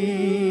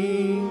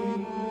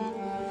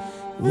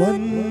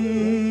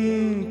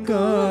വൻകാട്ടിൽ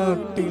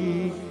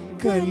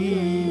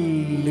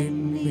കല്ലിന്മേൽ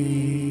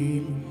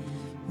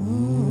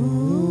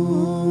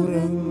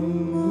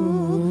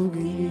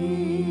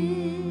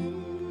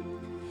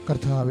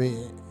കർത്താവേ,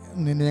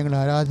 നിന്നെ ഞങ്ങൾ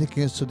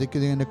ആരാധിക്കുകയും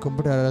സ്തുതിക്കുകയും നിന്നെ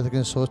കുമ്പിട്ട്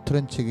ആരാധിക്കുകയും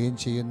സ്തോത്രം ചെയ്യുകയും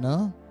ചെയ്യുന്നു.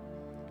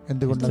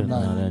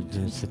 എന്തുകൊണ്ടെന്നാൽ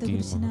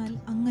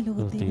അങ്ങ്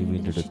ലോകത്തെ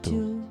വീണ്ടെടുത്തു.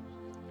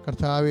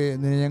 കർത്താവെ,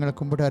 നിന്നെ ഞങ്ങൾ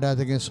കുമ്പിട്ട്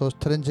ആരാധിക്കുകയും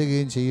സ്തോത്രം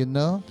ചെയ്യുകയും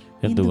ചെയ്യുന്നു.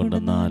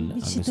 എന്തുകൊണ്ടെന്നാൽ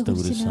വിശുദ്ധ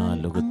കുരിശാൽ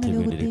ലോകത്തെ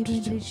വീണ്ടും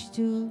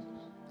രക്ഷിച്ചു.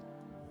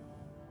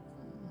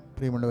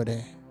 പ്രിയമുള്ളവരെ,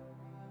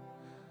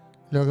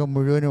 ലോകം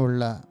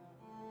മുഴുവനുമുള്ള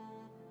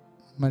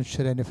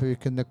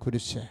മനുഷ്യരനുഭവിക്കുന്ന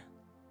കുരിശ്,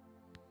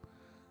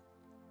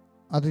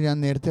 അത് ഞാൻ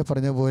നേരത്തെ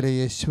പറഞ്ഞ പോലെ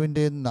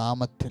യേശുവിൻ്റെ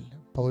നാമത്തിൽ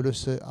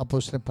പൗലോസ്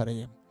അപ്പോസ്തലൻ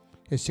പറയും,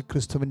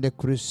 യേശുക്രിസ്തുവിൻ്റെ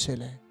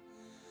കുരിശിൽ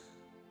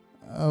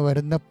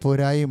വരുന്ന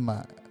പോരായ്മ,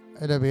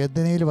 അല്ല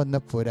വേദനയിൽ വന്ന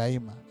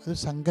പോരായ്മ, അത്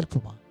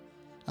സങ്കല്പമാണ്.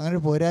 അങ്ങനെ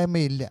ഒരു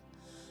പോരായ്മയില്ല.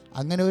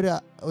 അങ്ങനെ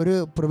ഒരു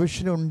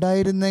പ്രൊവിഷൻ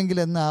ഉണ്ടായിരുന്നെങ്കിൽ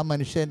എന്ന് ആ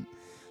മനുഷ്യൻ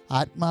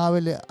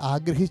ആത്മാവിൽ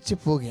ആഗ്രഹിച്ചു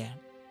പോവുകയാണ്.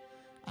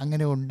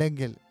 അങ്ങനെ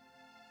ഉണ്ടെങ്കിൽ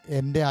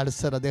എൻ്റെ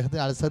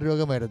അദ്ദേഹത്തിന് അൾസർ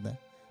രോഗമായിരുന്നു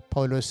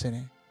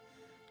പൗലോസിന്.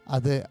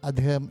 അത്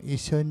അദ്ദേഹം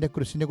ഈശോൻ്റെ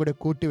കുരിശിൻ്റെ കൂടെ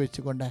കൂട്ടി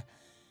വെച്ചുകൊണ്ട്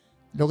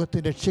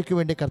ലോകത്തിൻ്റെ രക്ഷയ്ക്ക്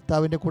വേണ്ടി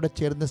കർത്താവിൻ്റെ കൂടെ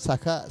ചേർന്ന്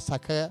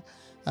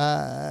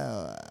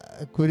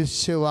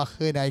കുരിശ്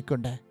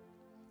വാഹകനായിക്കൊണ്ട്.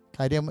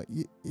 കാര്യം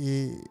ഈ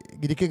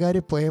ഗ്രീക്കുകാർ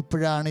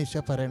പോയപ്പോഴാണ്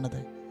ഈശോ പറയണത്,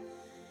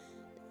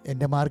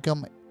 എൻ്റെ മാർഗം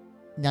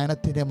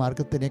ജ്ഞാനത്തിൻ്റെ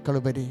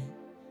മാർഗത്തിനേക്കാളുപരി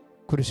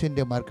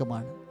കുരിശിൻ്റെ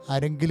മാർഗമാണ്.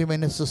 ആരെങ്കിലും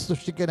എന്നെ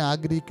ശുശ്രൂഷിക്കാൻ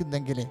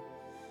ആഗ്രഹിക്കുന്നെങ്കിൽ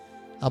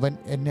അവൻ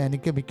എന്നെ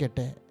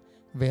അനുഗമിക്കട്ടെ.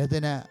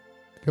 വേദന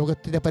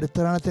ലോകത്തിൻ്റെ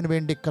പരിത്രാണത്തിന്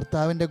വേണ്ടി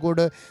കർത്താവിൻ്റെ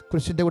കൂടെ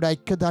കുരിശിൻ്റെ കൂടെ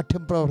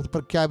ഐക്യദാർഢ്യം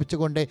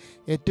പ്രഖ്യാപിച്ചുകൊണ്ട്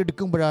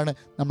ഏറ്റെടുക്കുമ്പോഴാണ്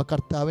നമ്മൾ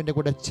കർത്താവിൻ്റെ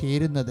കൂടെ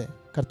ചേരുന്നത്.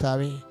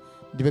 കർത്താവേ,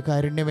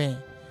 ദിവ്യകാരുണ്യമേ,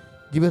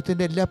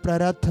 ജീവിതത്തിൻ്റെ എല്ലാ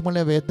പ്രാരാബ്ധമുള്ള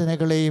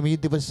വേദനകളെയും ഈ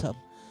ദിവസം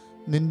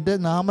നിൻ്റെ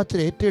നാമത്തിൽ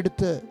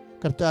ഏറ്റെടുത്ത്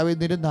കർത്താവേ,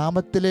 നിൻ്റെ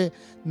നാമത്തിൽ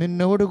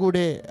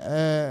നിന്നോടുകൂടെ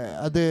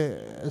അത്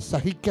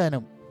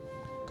സഹിക്കാനും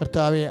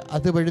കർത്താവെ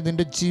അതുവഴി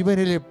നിൻ്റെ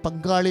ജീവനിൽ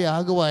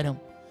പങ്കാളിയാകുവാനും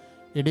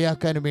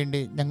ഇടയാക്കാനും വേണ്ടി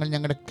ഞങ്ങൾ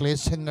ഞങ്ങളുടെ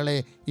ക്ലേശങ്ങളെ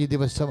ഈ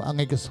ദിവസം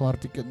അങ്ങേക്ക്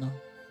സമർപ്പിക്കുന്നു.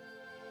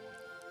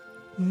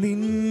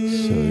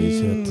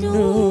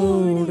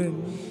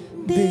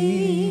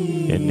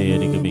 എന്നെ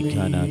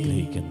അനുഗമിക്കാൻ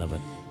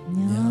ആഗ്രഹിക്കുന്നവൻ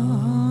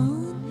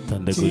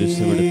തൻ്റെ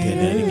കുരിശെടുത്ത്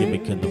എന്നെ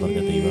അനുഗമിക്കുന്നു പറഞ്ഞ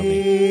ദൈവമേ,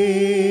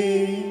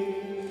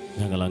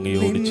 ഞങ്ങൾ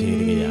അങ്ങയോട്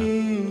ചേരുകയാണ്.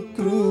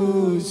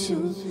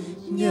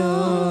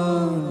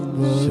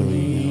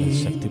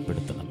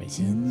 ശക്തിപ്പെടുത്തണമേ.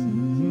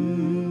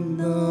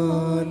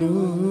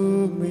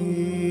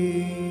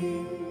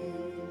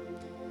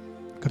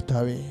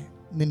 കർത്താവേ,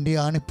 നിന്റെ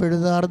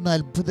ആണിപ്പെഴുതാർന്ന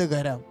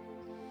അത്ഭുതകരം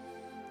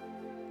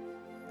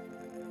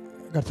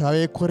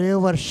കർത്താവെ, കുറേ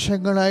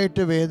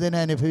വർഷങ്ങളായിട്ട് വേദന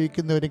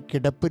അനുഭവിക്കുന്നവരും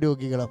കിടപ്പ്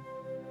രോഗികളും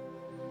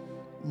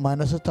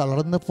മനസ്സ്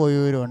തളർന്നു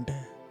പോയവരുമുണ്ട്.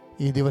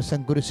 ഈ ദിവസം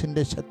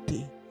കുരിശിൻ്റെ ശക്തി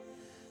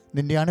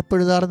നിന്റെ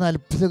അണിപ്പെഴുതാർന്ന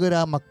അത്ഭുതകര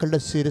ആ മക്കളുടെ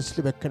ശിരസിൽ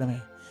വെക്കണമേ.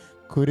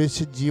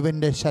 കുരിശ്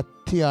ജീവൻ്റെ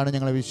ശക്തിയാണ്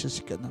ഞങ്ങൾ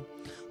വിശ്വസിക്കുന്നത്.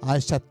 ആ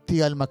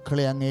ശക്തിയാൽ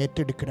മക്കളെ അങ്ങ്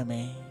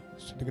ഏറ്റെടുക്കണമേ.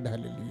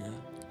 ഹല്ലേലൂയ.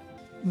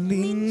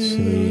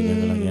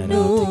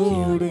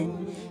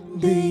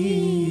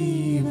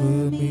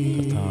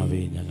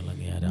 കർത്താവേ, ഞങ്ങൾ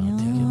അങ്ങേ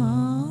ആരാധിക്കുന്നു.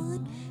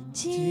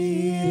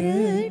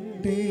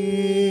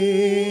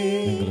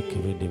 ഞങ്ങൾക്ക്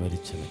വേണ്ടി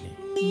മരിച്ചവനെ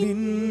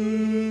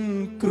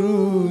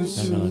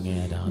ഞങ്ങൾ അങ്ങേ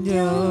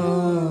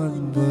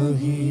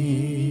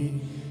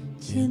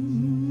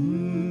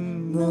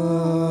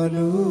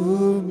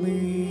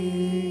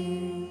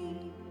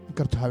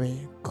കർത്താവേ,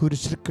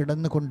 കുരിശിൽ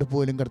കിടന്നുകൊണ്ട്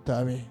പോലും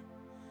കർത്താവേ,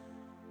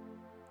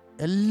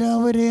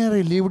 എല്ലാവരെയും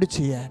റിലീവ്ഡ്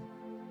ചെയ്യാൻ,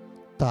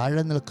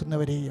 താഴെ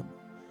നിൽക്കുന്നവരെയും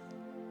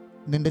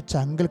നിന്റെ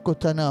ചങ്കൽ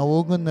കൊത്താൻ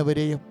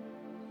ഓങ്ങുന്നവരെയും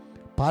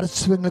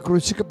പാർശ്വങ്ങൾ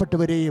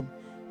ക്രൂശിക്കപ്പെട്ടവരെയും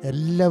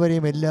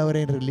എല്ലാവരെയും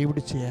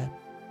റിലീവ് ചെയ്യാൻ,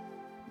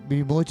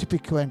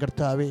 വിമോചിപ്പിക്കുവാൻ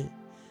കർത്താവേ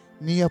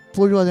നീ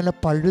എപ്പോഴും അതിനുള്ള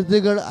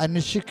പഴുതുകൾ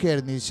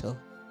അന്വേഷിക്കുകയായിരുന്നു ഈശോ.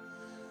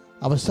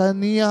 അവസാനം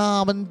നീ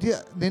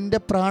നിൻ്റെ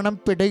പ്രാണം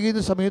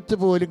പിടയുന്ന സമയത്ത്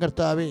പോലും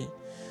കർത്താവേ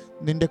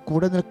നിൻ്റെ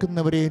കൂടെ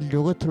നിൽക്കുന്നവരെയും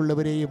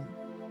ലോകത്തുള്ളവരെയും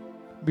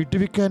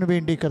വിടുവിക്കാൻ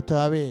വേണ്ടി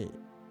കർത്താവേ,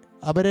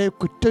 അവരെ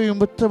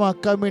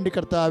കുറ്റവിമുക്തമാക്കാൻ വേണ്ടി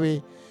കർത്താവേ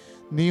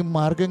നീ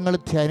മാർഗങ്ങൾ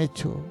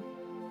ധ്യാനിച്ചു.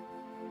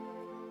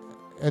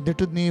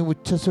 എന്നിട്ട് നീ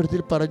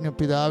ഉച്ചസ്വരത്തിൽ പറഞ്ഞു,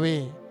 പിതാവേ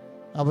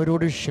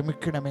അവരോട്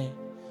ക്ഷമിക്കണമേ,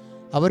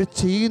 അവർ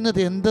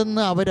ചെയ്യുന്നത്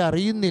എന്തെന്ന്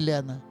അവരറിയുന്നില്ല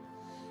എന്ന്.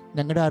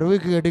 ഞങ്ങളുടെ അറിവ്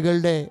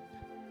കേടുകളുടെ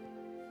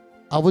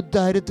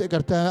ഔദാര്യത്തെ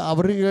കർത്താവ്,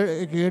 അവർ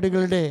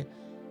കേടുകളുടെ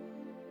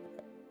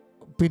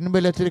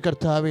പിൻബലത്തിൽ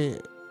കർത്താവേ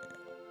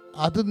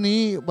അത് നീ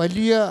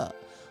വലിയ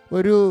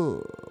ഒരു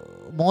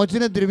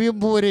മോചനദ്രവ്യം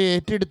പോലെ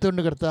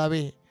ഏറ്റെടുത്തുകൊണ്ട്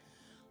കർത്താവേ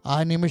ആ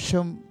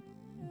നിമിഷം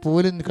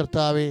പോലും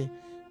കർത്താവേ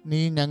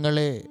നീ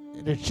ഞങ്ങളെ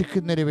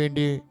രക്ഷിക്കുന്നതിന്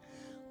വേണ്ടി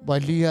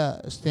വലിയ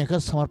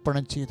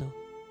സ്നേഹസമർപ്പണം ചെയ്തു.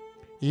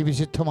 ഈ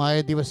വിശുദ്ധമായ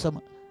ദിവസം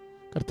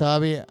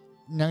കർത്താവേ,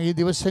 ഈ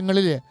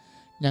ദിവസങ്ങളിൽ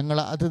ഞങ്ങൾ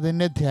അത്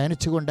തന്നെ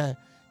ധ്യാനിച്ചുകൊണ്ട്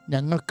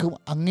ഞങ്ങൾക്കും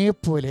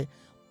അങ്ങേപ്പോലെ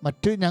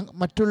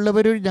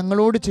മറ്റുള്ളവർ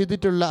ഞങ്ങളോട്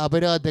ചെയ്തിട്ടുള്ള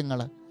അപരാധങ്ങൾ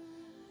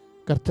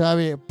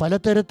കർത്താവെ,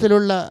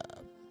 പലതരത്തിലുള്ള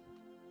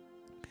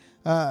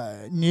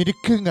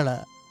ഞെരുക്കങ്ങൾ,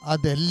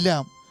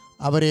 അതെല്ലാം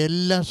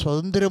അവരെല്ലാം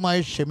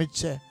സ്വതന്ത്രമായി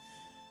ക്ഷമിച്ച്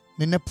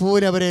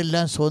നിന്നെപ്പോലെ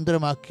അവരെല്ലാം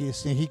സ്വതന്ത്രമാക്കി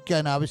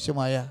സ്നേഹിക്കാൻ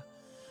ആവശ്യമായ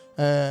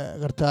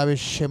കർത്താവെ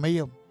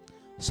ക്ഷമയും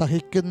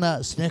സഹിക്കുന്ന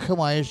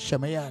സ്നേഹമായ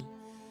ക്ഷമയാൽ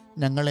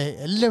ഞങ്ങളെ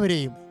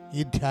എല്ലാവരെയും,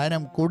 ഈ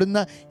ധ്യാനം കൂടുന്ന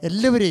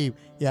എല്ലാവരെയും,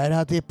 ഈ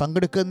ആരാധനയിൽ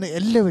പങ്കെടുക്കുന്ന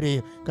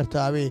എല്ലാവരെയും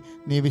കർത്താവെ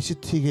നീ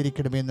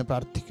വിശുദ്ധീകരിക്കണമെന്ന്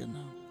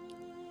പ്രാർത്ഥിക്കുന്നു.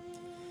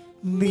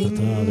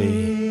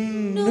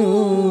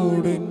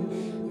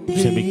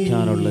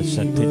 ക്ഷമിക്കാനുള്ള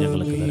ശക്തി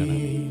ഞങ്ങൾക്ക്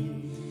തരണമേ.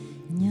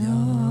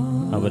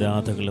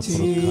 അപരാധങ്ങളെ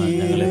പൊറുക്കാൻ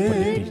ഞങ്ങളെ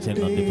പഠിപ്പിച്ച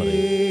നന്ദി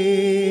പറയും.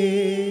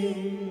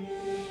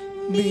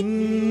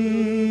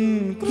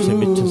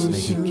 ക്ഷമിച്ച്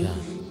സ്നേഹിക്കാൻ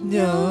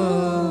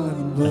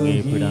അങ്ങേ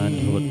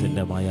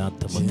പീഡാനുഭവത്തിന്റെ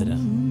മായാത്ത മുദ്ര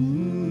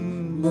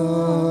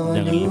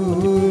ഞങ്ങളിൽ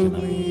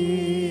പതിപ്പിക്കണമേ.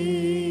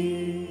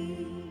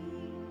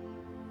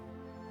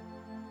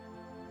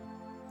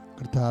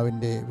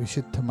 കർത്താവിൻ്റെ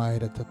വിശുദ്ധമായ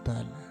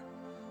രക്തത്താൽ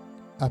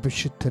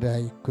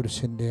അഭിഷിക്തരായി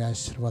കുരിശിൻ്റെ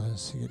ആശീർവാദം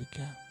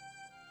സ്വീകരിക്കാം.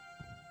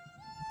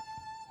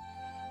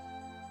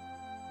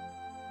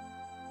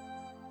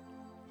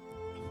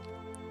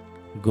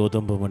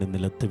 ഗോതമ്പ് മണി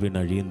നിലത്ത്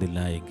വീണഴിയുന്നില്ല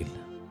എങ്കിൽ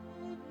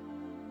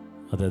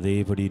അത്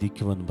അതേപടി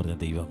ഇരിക്കുമെന്ന് പറഞ്ഞ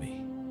ദൈവമേ,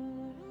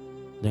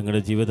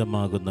 ഞങ്ങളുടെ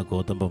ജീവിതമാകുന്ന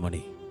ഗോതമ്പ്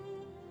മണി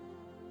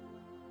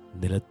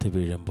നിലത്ത്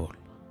വീഴുമ്പോൾ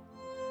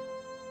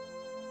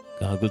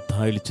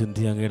ഗാഗുൽത്തായിൽ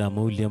ചിന്തി അങ്ങയുടെ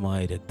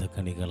അമൂല്യമായ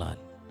രക്തക്കണികളാൽ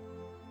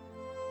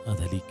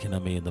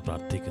അതലിക്കണമേ എന്ന്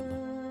പ്രാർത്ഥിക്കുന്നു.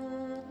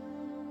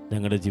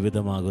 ഞങ്ങളുടെ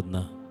ജീവിതമാകുന്ന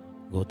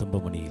ഗോതമ്പ്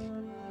മണിയിൽ,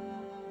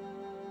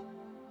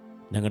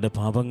 ഞങ്ങളുടെ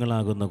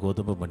പാപങ്ങളാകുന്ന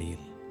ഗോതമ്പ്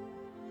മണിയിൽ,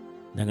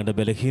 ഞങ്ങളുടെ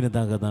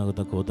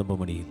ബലഹീനതാകുന്ന ഗോതമ്പ്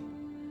മണിയിൽ,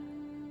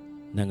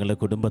 ഞങ്ങളുടെ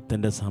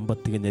കുടുംബത്തിൻ്റെ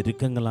സാമ്പത്തിക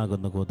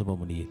ഞെരുക്കങ്ങളാകുന്ന ഗോതമ്പ്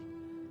മണിയിൽ,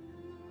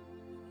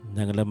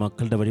 ഞങ്ങളുടെ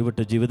മക്കളുടെ വഴിവിട്ട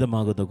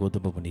ജീവിതമാകുന്ന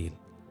ഗോതമ്പ് മണിയിൽ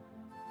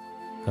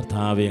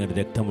കർത്താവേ അങ്ങയുടെ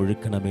രക്തം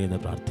ഒഴുക്കണമേ എന്ന്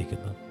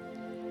പ്രാർത്ഥിക്കുന്നു.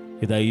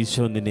 ഇതാ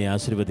ഈശോ നിന്നെ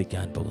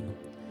ആശീർവദിക്കാൻ പോകുന്നു.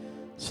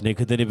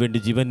 സ്നേഹത്തിന് വേണ്ടി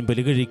ജീവൻ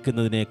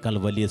ബലികഴിക്കുന്നതിനേക്കാൾ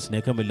വലിയ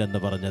സ്നേഹമില്ലെന്ന്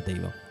പറഞ്ഞ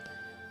ദൈവം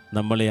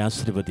നമ്മളെ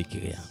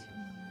ആശീർവദിക്കുകയാണ്.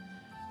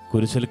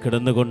 കുരിശിൽ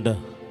കിടന്നുകൊണ്ട്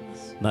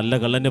നല്ല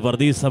കള്ളന്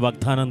പർദീസ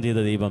വാഗ്ദാനം ചെയ്ത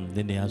ദൈവം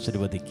നിന്നെ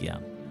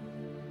ആശീർവദിക്കുകയാണ്.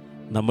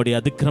 നമ്മുടെ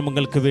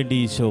അതിക്രമങ്ങൾക്ക് വേണ്ടി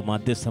ഈശോ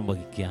മാധ്യസ്ഥം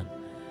വഹിക്കാൻ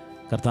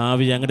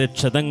കർത്താവേ ഞങ്ങളുടെ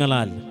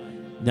ക്ഷതങ്ങളാൽ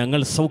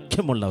ഞങ്ങൾ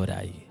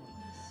സൗഖ്യമുള്ളവരായി.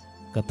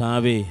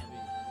 കർത്താവേ,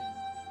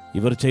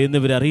 ഇവർ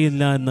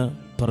ചെയ്യുന്നവരറിയില്ല എന്ന്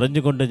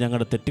പറഞ്ഞുകൊണ്ട്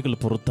ഞങ്ങളുടെ തെറ്റുകൾ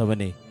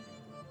പുറത്തവനെ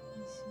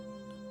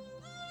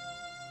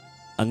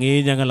അങ്ങേ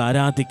ഞങ്ങൾ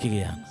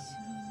ആരാധിക്കുകയാണ്,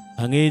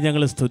 അങ്ങേ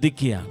ഞങ്ങൾ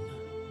സ്തുതിക്കുകയാണ്.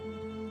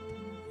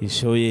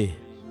 ഈശോയെ,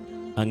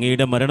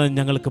 അങ്ങയുടെ മരണം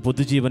ഞങ്ങൾക്ക്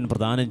പുതുജീവൻ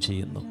പ്രദാനം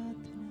ചെയ്യുന്നു,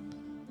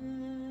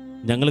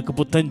 ഞങ്ങൾക്ക്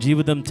പുത്തൻ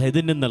ജീവിതം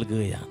ചൈതന്യം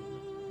നൽകുകയാണ്.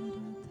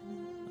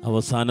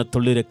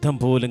 അവസാനത്തുള്ളി രക്തം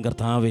പോലും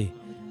കർത്താവേ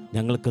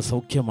ഞങ്ങൾക്ക്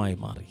സൗഖ്യമായി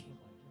മാറി.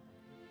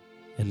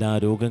 എല്ലാ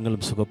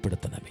രോഗങ്ങളും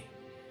സുഖപ്പെടുത്തണമേ.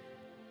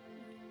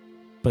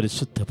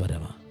 പരിശുദ്ധ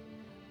പരമ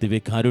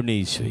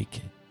ദിവ്യകാരുണ്യ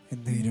ഈശോയ്ക്ക്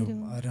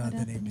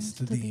ആരാധനയും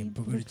സ്തുതിയും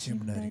പുകഴ്ചയും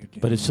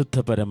ഉണ്ടായിരിക്കട്ടെ. പരിശുദ്ധ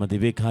പരമ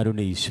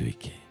ദിവ്യകാരുണ്യ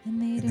ഈശോയ്ക്ക്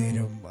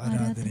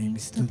ആരാധനയും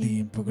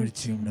സ്തുതിയും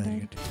പുകഴ്ചയും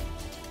ഉണ്ടായിരിക്കട്ടെ.